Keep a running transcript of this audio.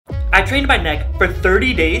I trained my neck for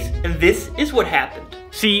 30 days and this is what happened.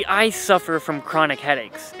 See, I suffer from chronic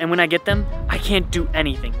headaches, and when I get them, I can't do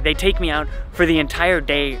anything. They take me out for the entire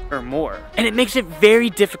day or more. And it makes it very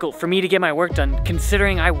difficult for me to get my work done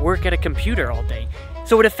considering I work at a computer all day.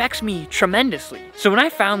 So it affects me tremendously. So when I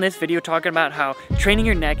found this video talking about how training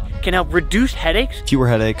your neck can help reduce headaches, fewer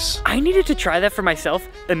headaches, I needed to try that for myself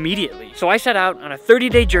immediately. So I set out on a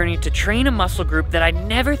 30-day journey to train a muscle group that I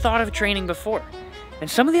never thought of training before. And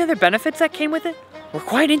some of the other benefits that came with it were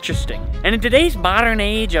quite interesting. And in today's modern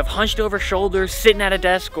age of hunched over shoulders, sitting at a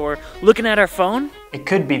desk, or looking at our phone, it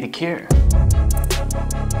could be the cure.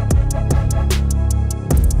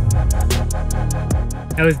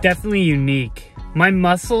 That was definitely unique. My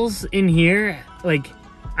muscles in here, like,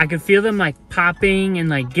 I could feel them like popping and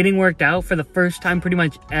like getting worked out for the first time pretty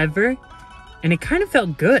much ever. And it kind of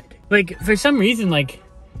felt good. Like, for some reason, like,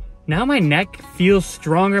 now my neck feels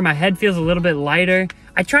stronger, my head feels a little bit lighter.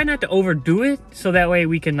 I try not to overdo it, so that way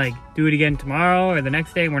we can like do it again tomorrow or the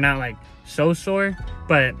next day and we're not like so sore.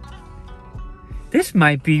 But this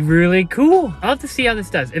might be really cool. I'll have to see how this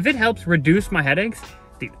does. If it helps reduce my headaches,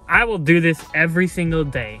 dude, I will do this every single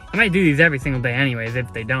day. I might do these every single day anyways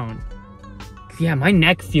if they don't. Yeah, my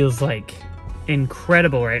neck feels like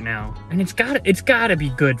incredible right now. And it's gotta be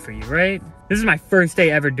good for you, right? This is my first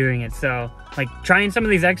day ever doing it, so like trying some of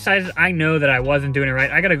these exercises, I know that I wasn't doing it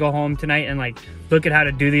right. I gotta go home tonight and like look at how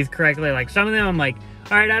to do these correctly. Like some of them I'm like,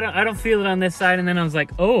 all right, I don't feel it on this side, and then I was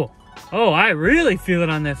like, oh, I really feel it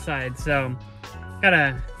on this side. So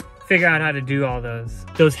gotta figure out how to do all those.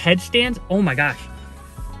 Those headstands, oh my gosh.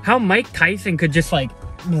 How Mike Tyson could just like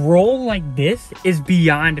roll like this is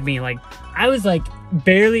beyond me. Like I was like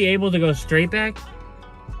barely able to go straight back,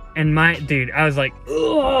 and I was like,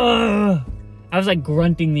 ugh. I was like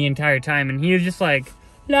grunting the entire time, and he was just like,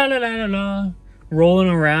 la la la la la, rolling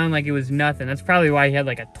around like it was nothing. That's probably why he had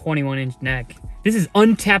like a 21-inch neck. This is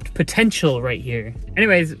untapped potential right here.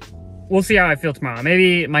 Anyways, we'll see how I feel tomorrow.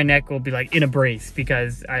 Maybe my neck will be like in a brace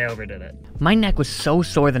because I overdid it. My neck was so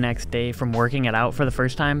sore the next day from working it out for the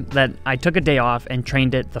first time that I took a day off and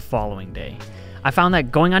trained it the following day. I found that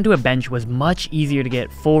going onto a bench was much easier to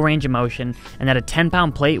get full range of motion, and that a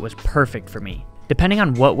 10-pound plate was perfect for me. Depending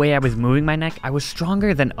on what way I was moving my neck, I was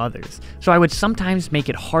stronger than others, so I would sometimes make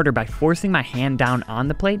it harder by forcing my hand down on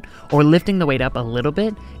the plate or lifting the weight up a little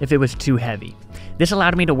bit if it was too heavy. This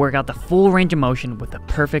allowed me to work out the full range of motion with the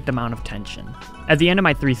perfect amount of tension. At the end of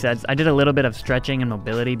my 3 sets, I did a little bit of stretching and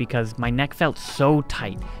mobility because my neck felt so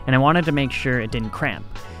tight and I wanted to make sure it didn't cramp,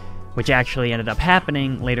 which actually ended up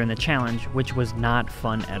happening later in the challenge, which was not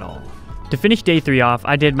fun at all. To finish day 3 off,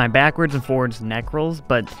 I did my backwards and forwards neck rolls,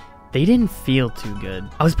 but they didn't feel too good.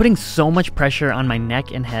 I was putting so much pressure on my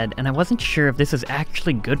neck and head, and I wasn't sure if this was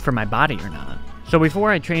actually good for my body or not. So before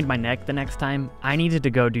I trained my neck the next time, I needed to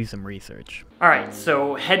go do some research. Alright,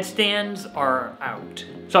 so headstands are out.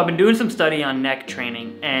 So I've been doing some study on neck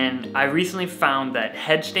training, and I recently found that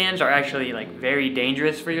headstands are actually like very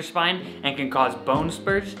dangerous for your spine and can cause bone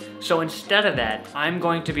spurs. So instead of that, I'm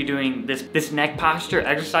going to be doing this neck posture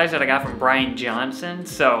exercise that I got from Brian Johnson.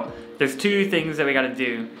 So there's 2 things that we gotta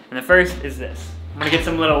do, and the first is this. I'm gonna get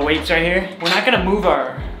some little weights right here. We're not gonna move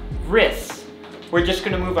our wrists. We're just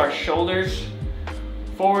gonna move our shoulders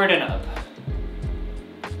forward and up.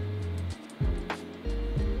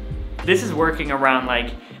 This is working around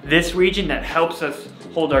like this region that helps us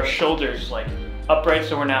hold our shoulders like upright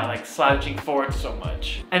so we're not like slouching forward so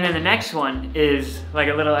much. And then the next one is like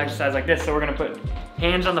a little exercise like this. So we're gonna put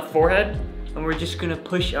hands on the forehead and we're just gonna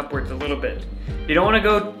push upwards a little bit. You don't wanna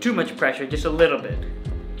go too much pressure, just a little bit.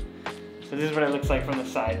 So this is what it looks like from the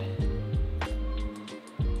side.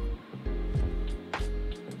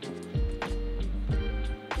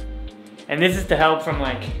 And this is to help from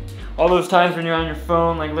like all those times when you're on your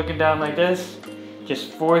phone, like looking down like this,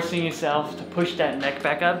 just forcing yourself to push that neck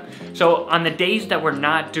back up. So on the days that we're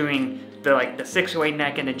not doing the 608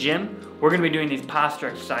 neck in the gym, we're gonna be doing these posture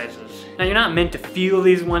exercises. Now you're not meant to feel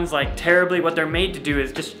these ones like terribly. What they're made to do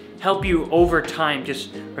is just help you over time.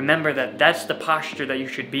 Just remember that that's the posture that you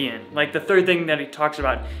should be in. Like the third thing that he talks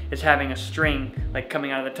about is having a string like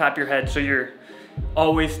coming out of the top of your head, so you're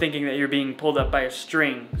always thinking that you're being pulled up by a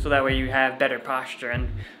string, so that way you have better posture. And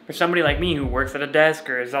for somebody like me who works at a desk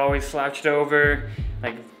or is always slouched over,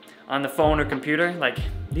 like on the phone or computer, like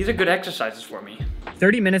these are good exercises for me.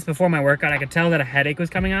 30 minutes before my workout, I could tell that a headache was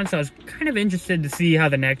coming on, so I was kind of interested to see how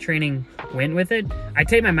the neck training went with it. I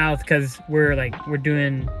tape my mouth because we're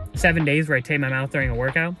doing 7 days where I tape my mouth during a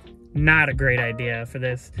workout. Not a great idea for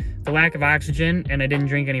this. The lack of oxygen, and I didn't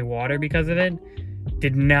drink any water because of it,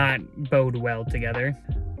 did not bode well together.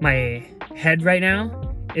 My head right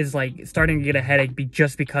now is like starting to get a headache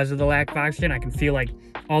just because of the lack of oxygen. I can feel like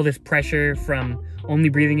all this pressure from only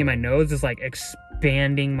breathing in my nose is like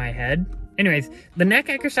expanding my head. Anyways, the neck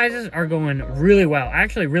exercises are going really well. I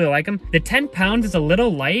actually really like them. The 10 pounds is a little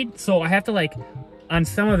light, so I have to like, on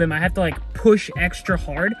some of them, I have to like push extra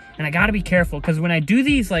hard, and I gotta be careful because when I do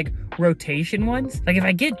these like rotation ones, like if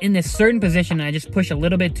I get in this certain position and I just push a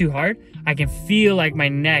little bit too hard, I can feel like my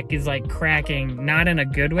neck is like cracking, not in a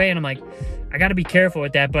good way, and I'm like, I gotta be careful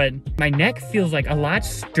with that, but my neck feels like a lot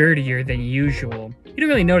sturdier than usual. You don't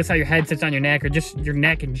really notice how your head sits on your neck or just your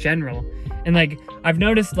neck in general. And like, I've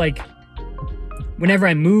noticed like, whenever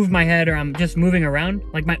I move my head or I'm just moving around,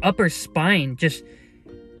 like my upper spine just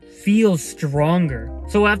feels stronger.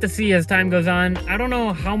 So we'll have to see as time goes on. I don't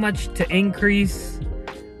know how much to increase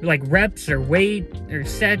like reps or weight or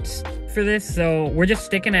sets for this, so we're just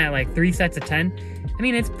sticking at like 3 sets of 10. I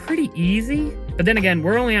mean, it's pretty easy, but then again,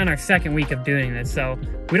 we're only on our 2nd week of doing this, so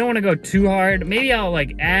we don't want to go too hard. Maybe I'll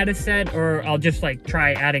like add a set, or I'll just like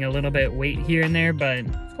try adding a little bit weight here and there, but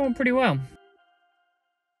it's going pretty well.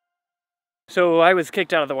 So I was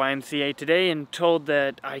kicked out of the YMCA today and told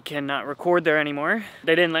that I cannot record there anymore.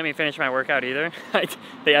 They didn't let me finish my workout either.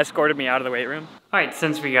 They escorted me out of the weight room. All right,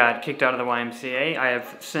 since we got kicked out of the YMCA, I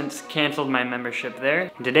have since canceled my membership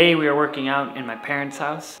there. Today we are working out in my parents'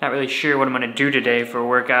 house. Not really sure what I'm gonna do today for a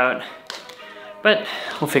workout, but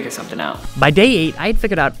we'll figure something out. By day 8, I had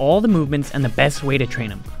figured out all the movements and the best way to train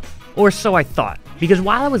them. Or so I thought. Because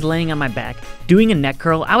while I was laying on my back, doing a neck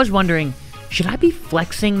curl, I was wondering, should I be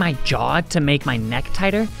flexing my jaw to make my neck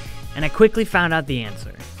tighter? And I quickly found out the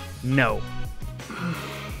answer. No.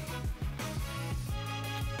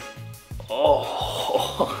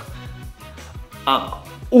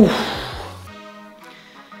 Oof.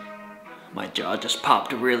 My jaw just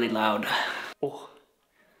popped really loud. Oh.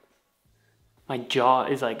 My jaw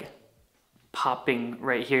is like popping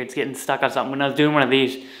right here. It's getting stuck on something. When I was doing one of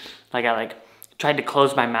these, like I tried to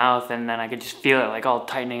close my mouth and then I could just feel it like all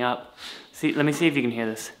tightening up. See, let me see if you can hear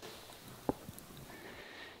this.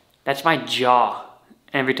 That's my jaw.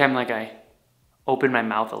 Every time like I open my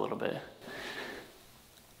mouth a little bit.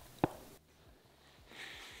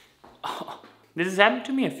 Oh. This has happened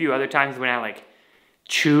to me a few other times when I like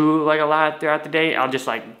chew like a lot throughout the day. I'll just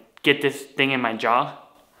like get this thing in my jaw.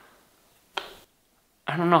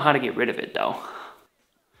 I don't know how to get rid of it though.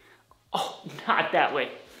 Oh, not that way.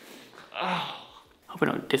 Oh, hope I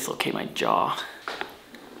don't dislocate my jaw.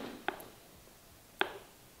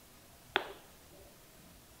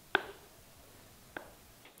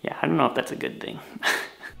 Yeah, I don't know if that's a good thing.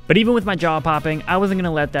 But even with my jaw popping, I wasn't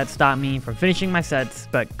gonna let that stop me from finishing my sets,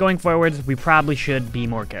 but going forwards, we probably should be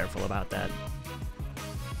more careful about that.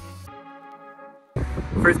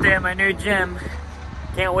 First day at my new gym.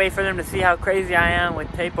 Can't wait for them to see how crazy I am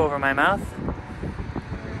with tape over my mouth.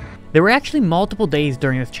 There were actually multiple days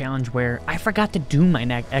during this challenge where I forgot to do my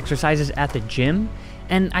neck exercises at the gym,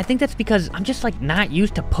 and I think that's because I'm just like not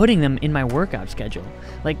used to putting them in my workout schedule.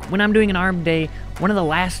 Like when I'm doing an arm day, one of the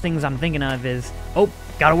last things I'm thinking of is, oh,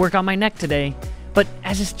 gotta work on my neck today. But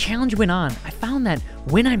as this challenge went on, I found that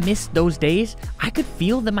when I missed those days, I could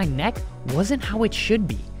feel that my neck wasn't how it should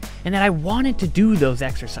be, and that I wanted to do those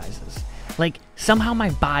exercises. Like somehow my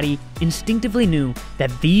body instinctively knew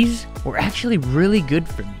that these were actually really good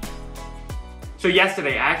for me. So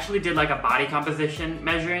yesterday, I actually did like a body composition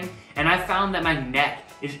measuring, and I found that my neck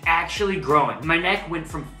is actually growing. My neck went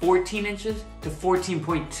from 14 inches to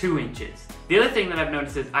 14.2 inches. The other thing that I've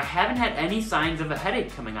noticed is I haven't had any signs of a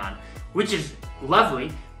headache coming on, which is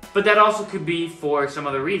lovely, but that also could be for some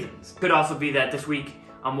other reasons. Could also be that this week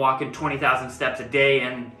I'm walking 20,000 steps a day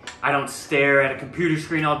and I don't stare at a computer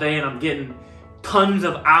screen all day and I'm getting tons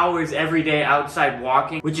of hours every day outside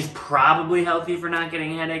walking, which is probably healthy for not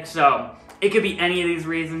getting headaches. So it could be any of these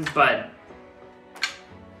reasons, but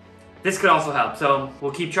this could also help. So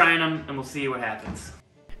we'll keep trying them and we'll see what happens.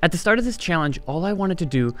 At the start of this challenge, all I wanted to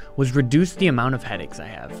do was reduce the amount of headaches I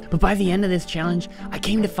have. But by the end of this challenge, I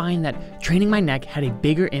came to find that training my neck had a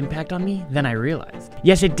bigger impact on me than I realized.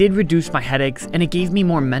 Yes, it did reduce my headaches and it gave me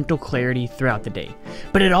more mental clarity throughout the day.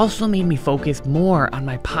 But it also made me focus more on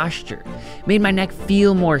my posture, made my neck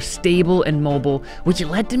feel more stable and mobile, which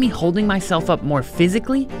led to me holding myself up more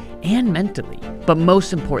physically and mentally. But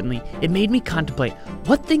most importantly, it made me contemplate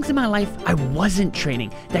what things in my life I wasn't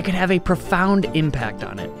training that could have a profound impact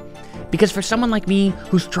on it. Because for someone like me,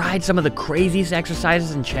 who's tried some of the craziest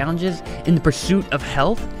exercises and challenges in the pursuit of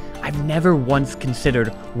health, I've never once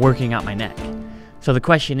considered working out my neck. So the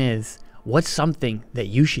question is, what's something that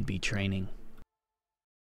you should be training?